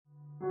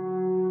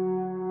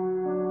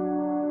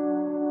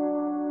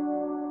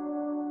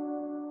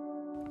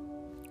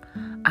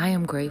I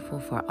am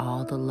grateful for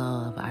all the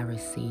love I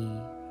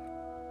receive.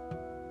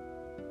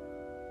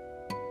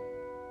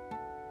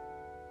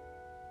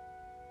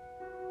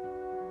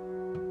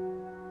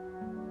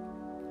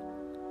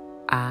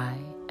 I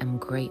am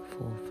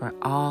grateful for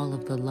all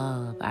of the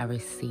love I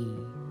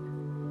receive.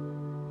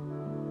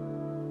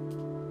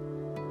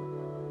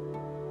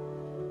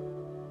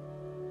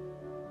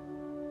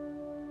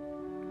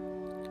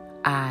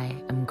 I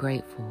am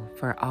grateful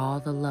for all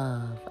the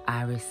love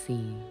I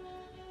receive.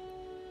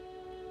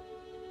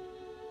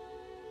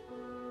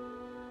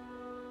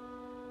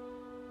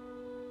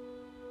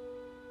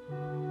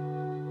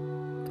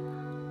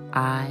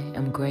 I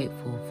am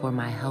grateful for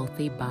my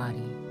healthy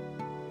body.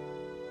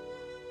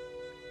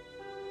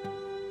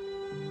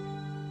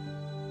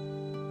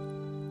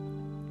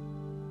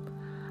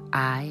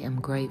 I am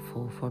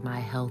grateful for my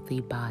healthy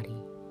body.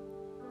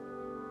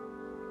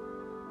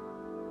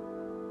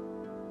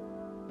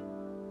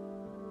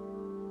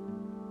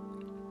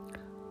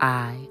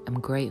 I am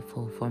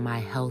grateful for my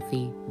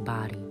healthy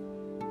body.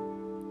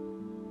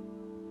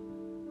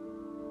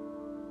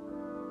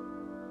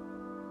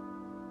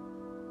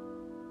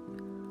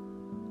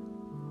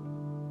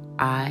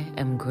 I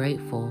am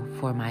grateful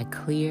for my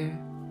clear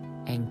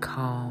and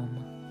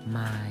calm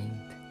mind.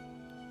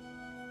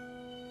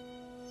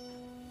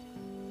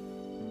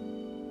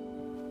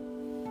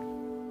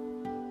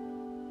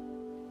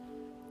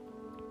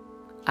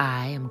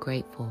 I am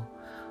grateful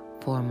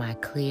for my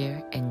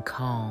clear and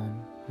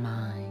calm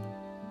mind.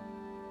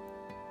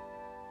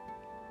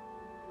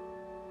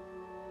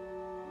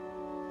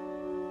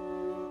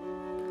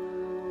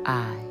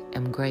 I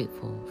am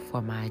grateful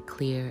for my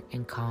clear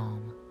and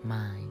calm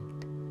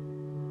mind.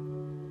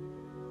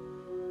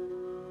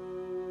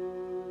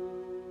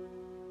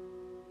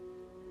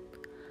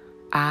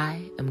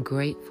 I am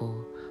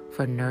grateful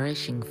for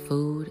nourishing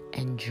food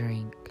and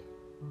drink.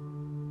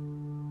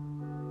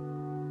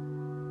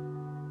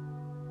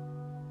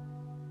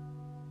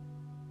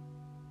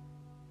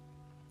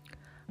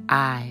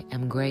 I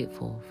am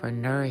grateful for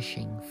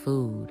nourishing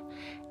food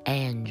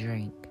and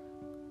drink.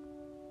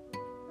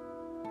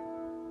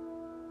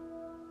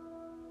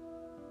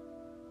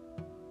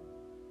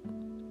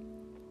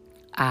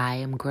 I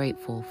am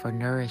grateful for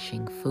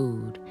nourishing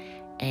food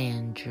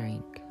and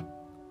drink.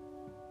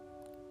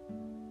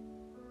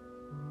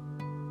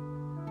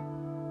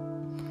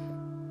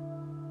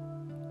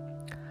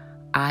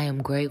 I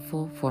am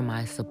grateful for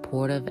my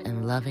supportive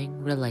and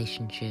loving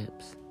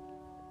relationships.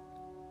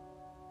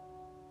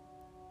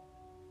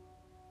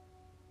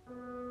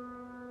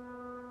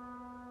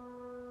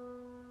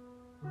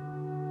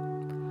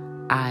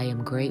 I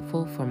am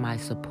grateful for my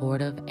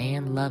supportive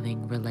and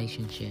loving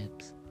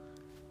relationships.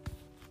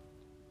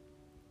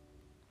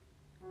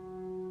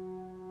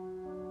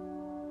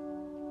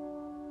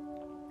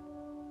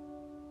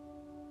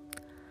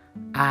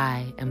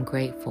 I am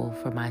grateful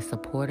for my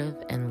supportive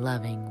and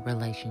loving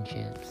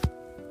relationships.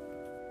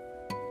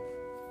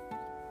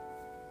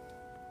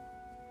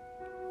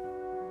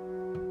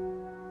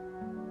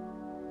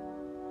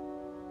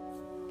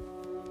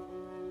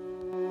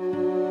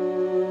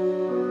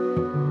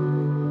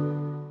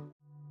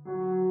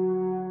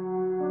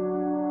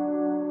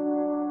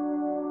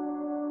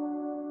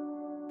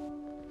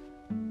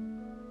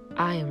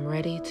 I am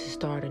ready to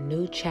start a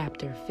new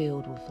chapter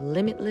filled with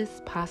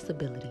limitless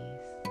possibilities.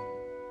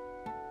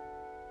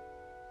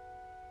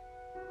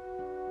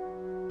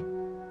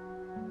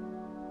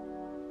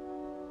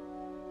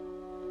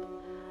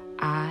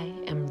 I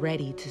am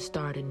ready to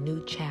start a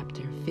new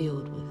chapter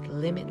filled with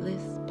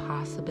limitless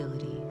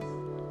possibilities.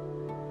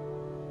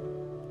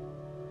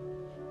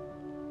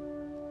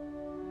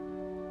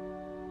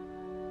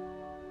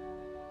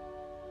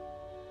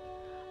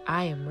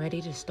 I am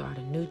ready to start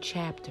a new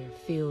chapter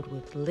filled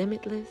with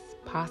limitless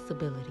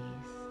possibilities.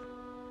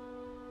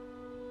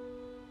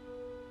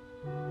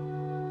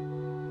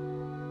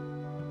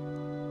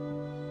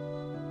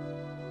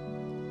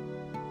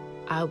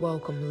 I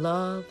welcome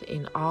love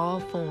in all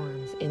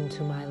forms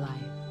into my life.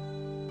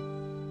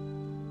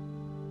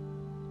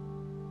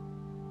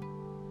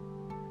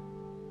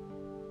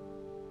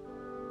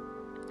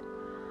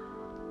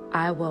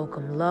 I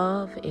welcome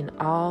love in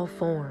all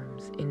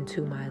forms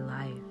into my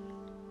life.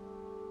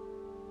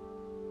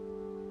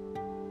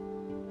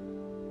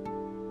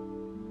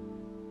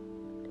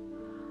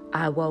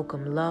 I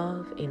welcome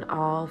love in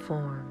all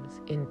forms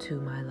into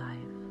my life.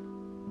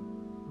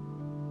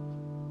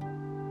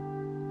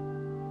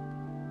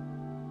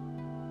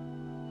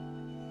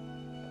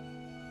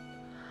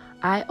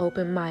 I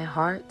open my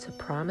heart to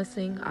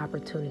promising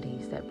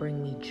opportunities that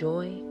bring me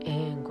joy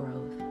and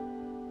growth.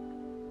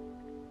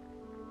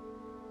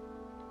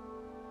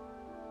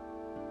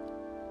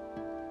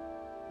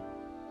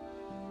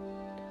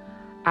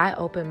 I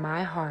open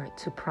my heart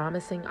to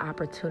promising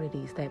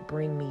opportunities that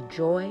bring me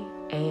joy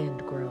and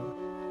growth.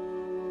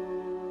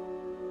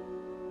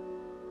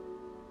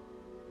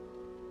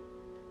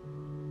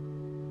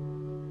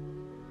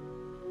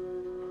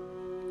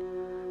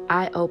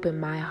 I open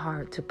my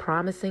heart to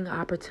promising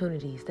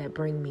opportunities that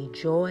bring me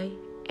joy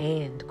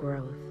and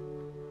growth.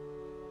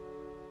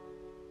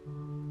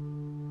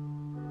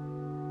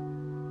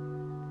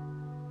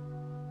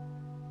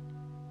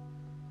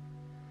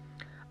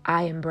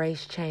 I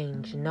embrace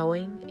change,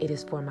 knowing it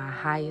is for my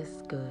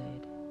highest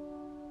good.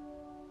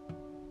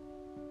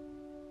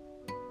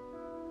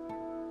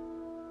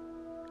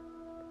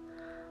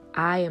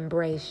 I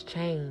embrace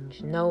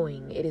change,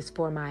 knowing it is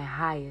for my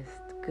highest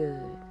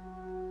good.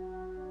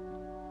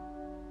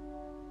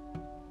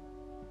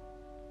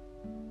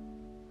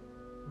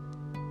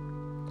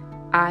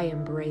 I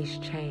embrace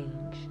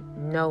change,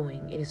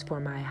 knowing it is for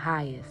my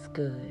highest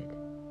good.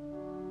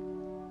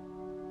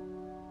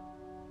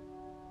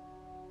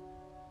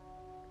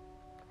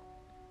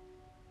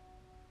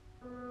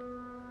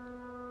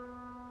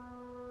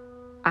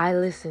 I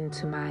listen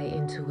to my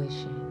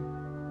intuition.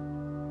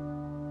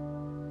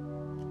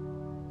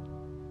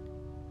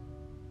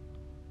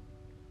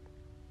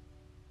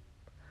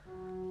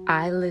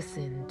 I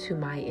listen to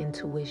my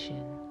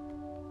intuition.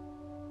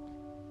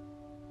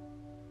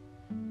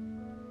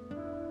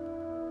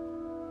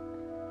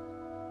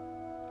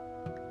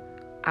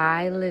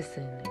 I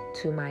listen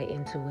to my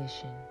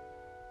intuition.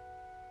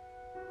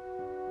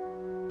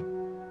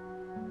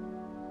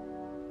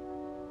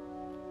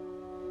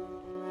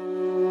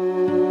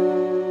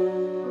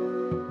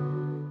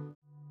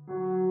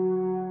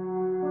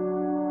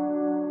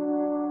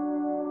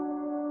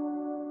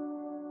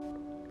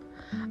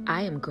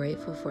 I am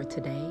grateful for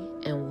today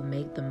and will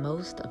make the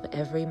most of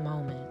every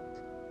moment.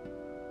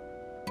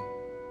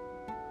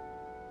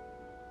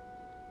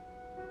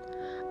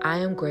 I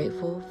am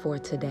grateful for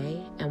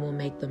today and will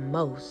make the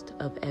most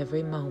of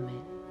every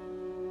moment.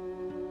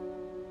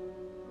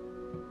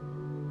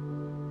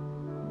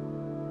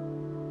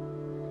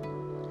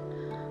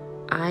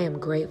 I am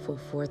grateful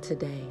for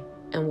today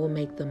and will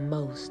make the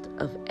most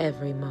of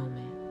every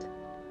moment.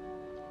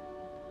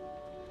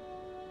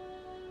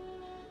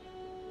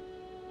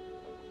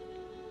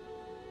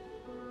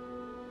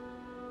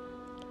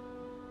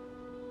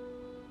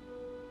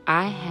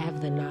 I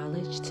have the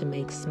knowledge to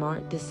make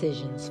smart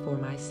decisions for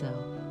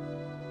myself.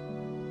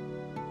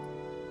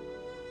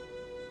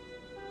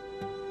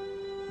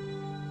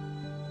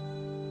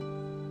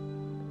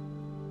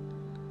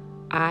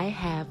 I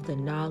have the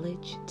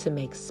knowledge to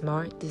make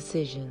smart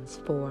decisions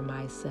for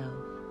myself.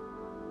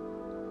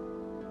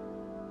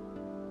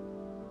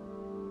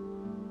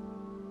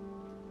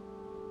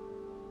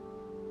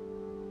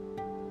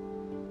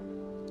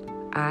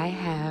 I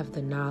have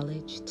the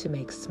knowledge to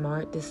make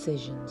smart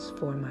decisions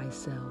for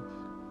myself.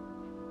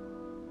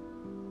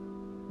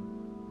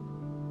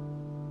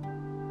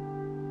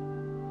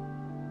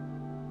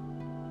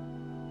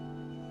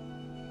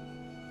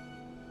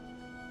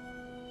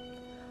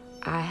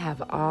 I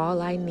have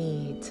all I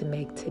need to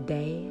make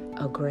today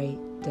a great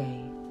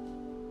day.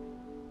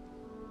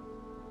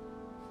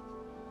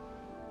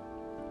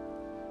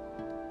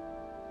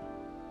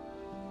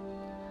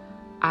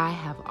 I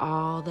have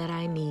all that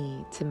I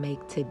need to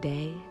make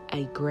today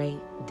a great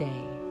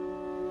day.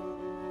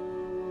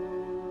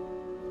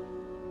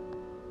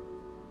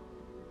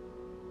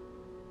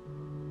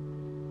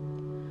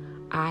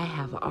 I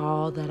have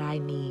all that I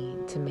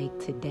need to make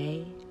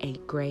today a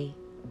great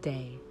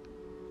day.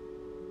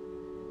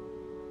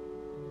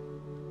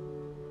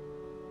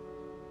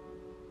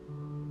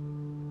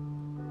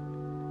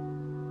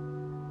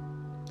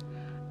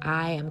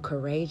 I am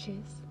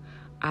courageous.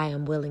 I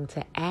am willing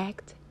to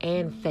act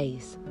and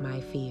face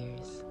my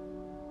fears.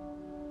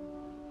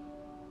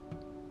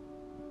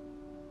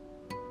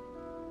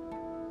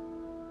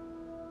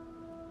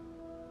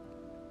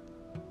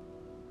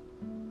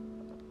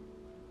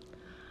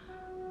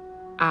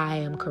 I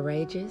am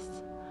courageous.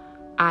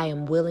 I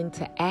am willing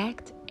to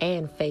act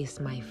and face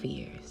my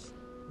fears.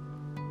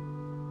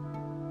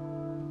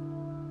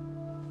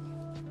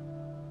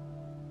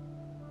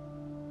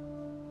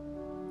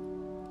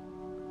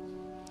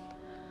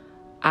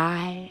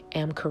 I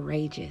am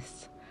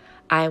courageous.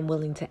 I am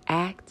willing to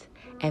act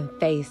and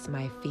face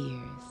my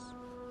fears.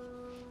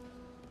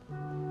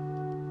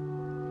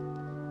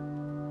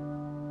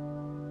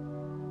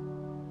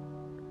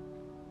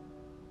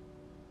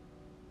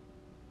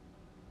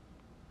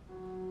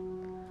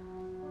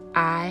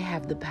 I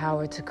have the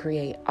power to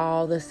create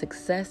all the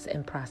success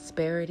and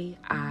prosperity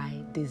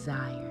I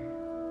desire.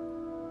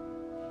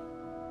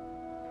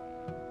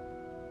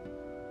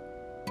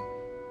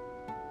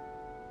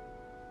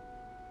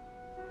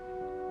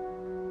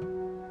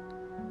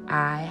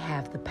 I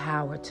have the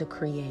power to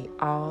create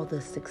all the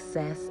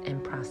success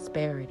and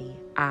prosperity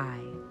I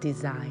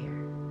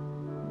desire.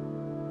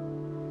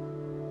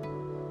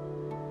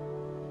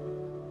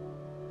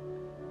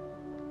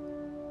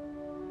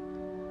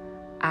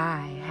 I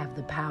have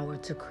the power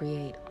to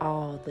create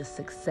all the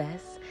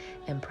success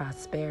and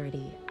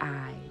prosperity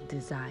I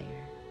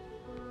desire.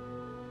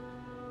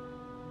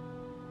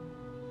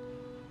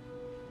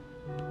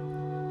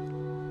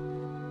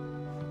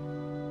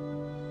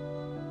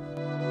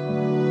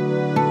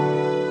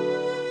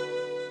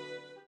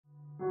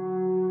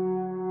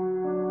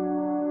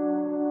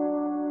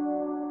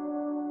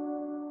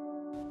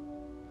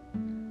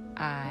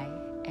 I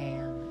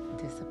am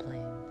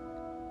disciplined.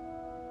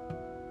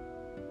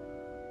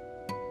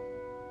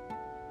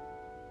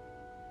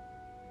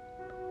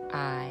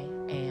 I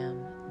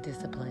am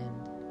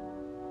disciplined.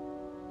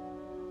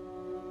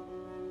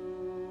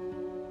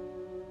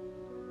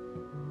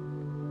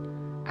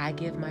 I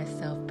give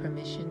myself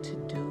permission to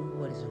do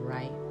what is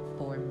right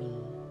for me.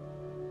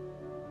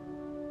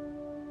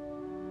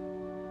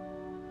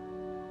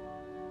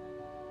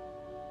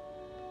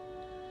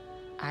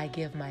 I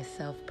give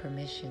myself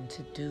permission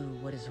to do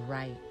what is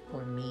right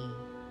for me.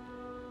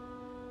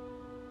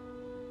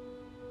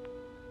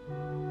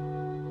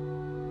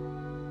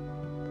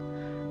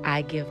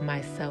 I give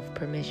myself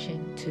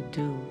permission to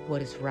do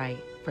what is right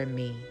for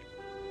me.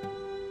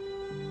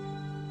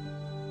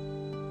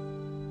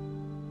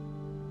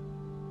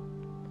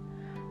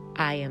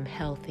 I am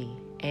healthy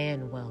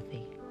and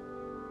wealthy.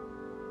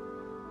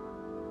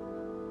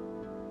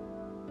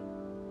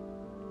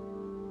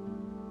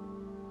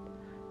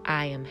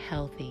 I am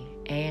healthy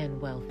and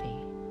wealthy.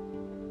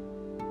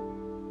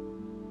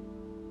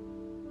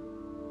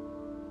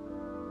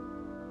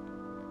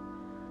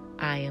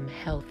 I am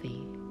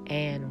healthy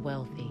and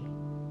wealthy.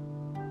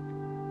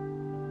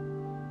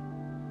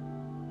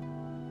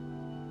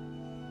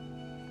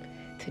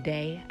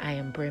 Today, I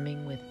am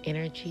brimming with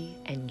energy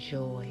and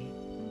joy.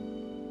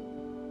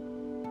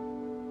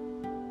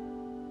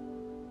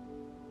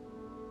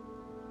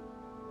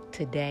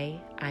 Today,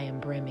 I am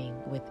brimming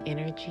with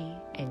energy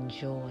and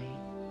joy.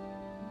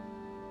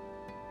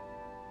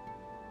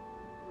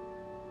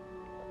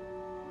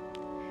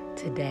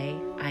 Today,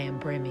 I am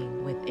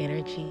brimming with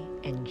energy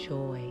and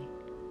joy.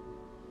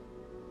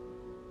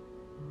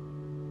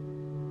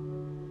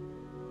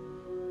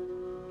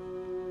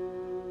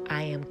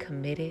 I am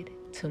committed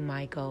to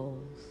my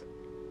goals.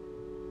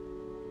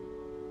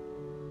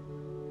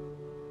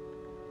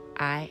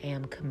 I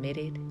am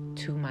committed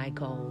to my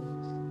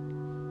goals.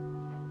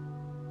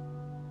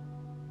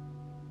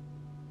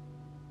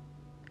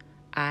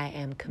 I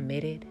am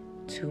committed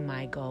to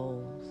my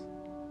goals.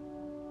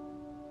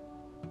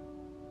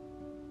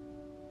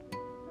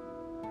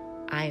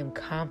 I am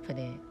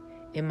confident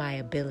in my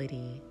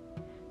ability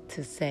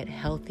to set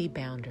healthy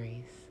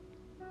boundaries.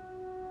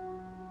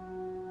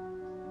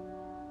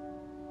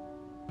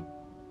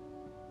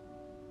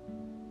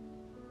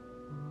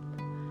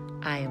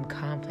 I am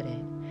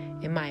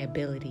confident in my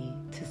ability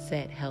to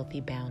set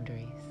healthy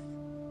boundaries.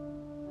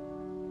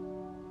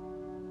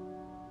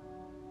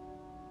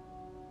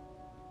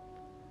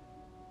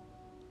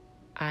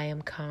 I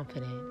am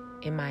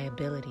confident in my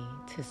ability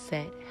to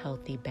set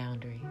healthy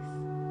boundaries.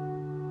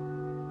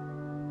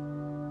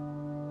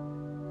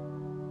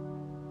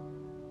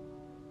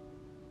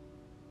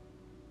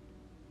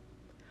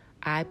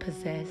 I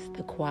possess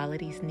the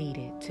qualities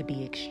needed to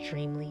be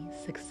extremely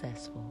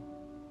successful.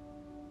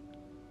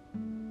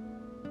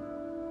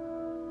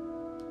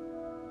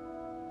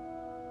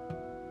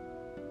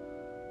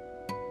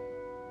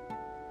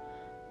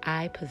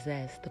 I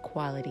possess the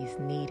qualities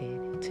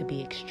needed to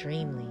be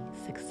extremely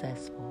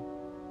successful.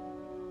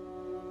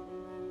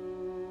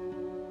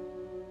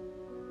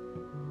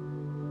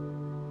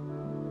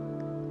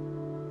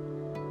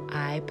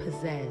 I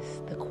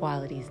possess the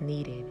qualities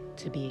needed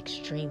to be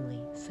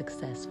extremely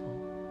successful.